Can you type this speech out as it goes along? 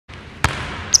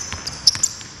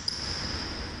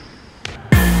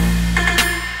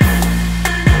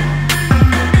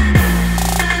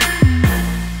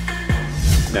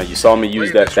Now you saw me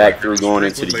use that back through going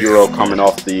into the Euro, coming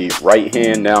off the right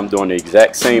hand. Now I'm doing the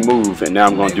exact same move, and now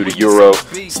I'm going to do the Euro,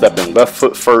 stepping left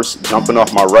foot first, jumping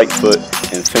off my right foot,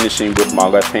 and finishing with my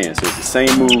left hand. So it's the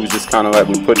same moves, just kind of like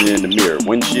we're putting it in the mirror.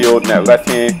 Windshield in that left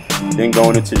hand, then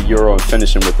going into the Euro and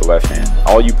finishing with the left hand.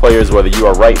 All you players, whether you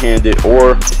are right-handed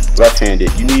or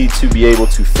left-handed, you need to be able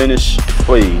to finish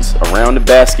plays around the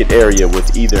basket area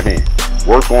with either hand.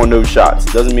 Work on those shots.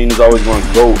 It doesn't mean it's always going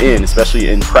to go in, especially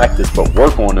in practice, but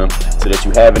work on them so that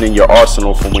you have it in your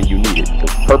arsenal for when you need it.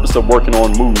 The purpose of working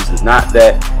on moves is not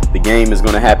that the game is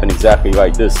going to happen exactly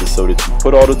like this. It's so that you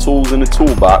put all the tools in the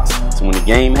toolbox, so when the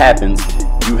game happens,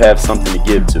 you have something to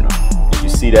give to them. You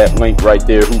see that link right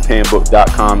there,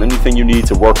 hoophandbook.com. Anything you need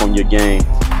to work on your game,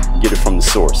 get it from the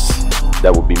source.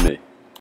 That would be me.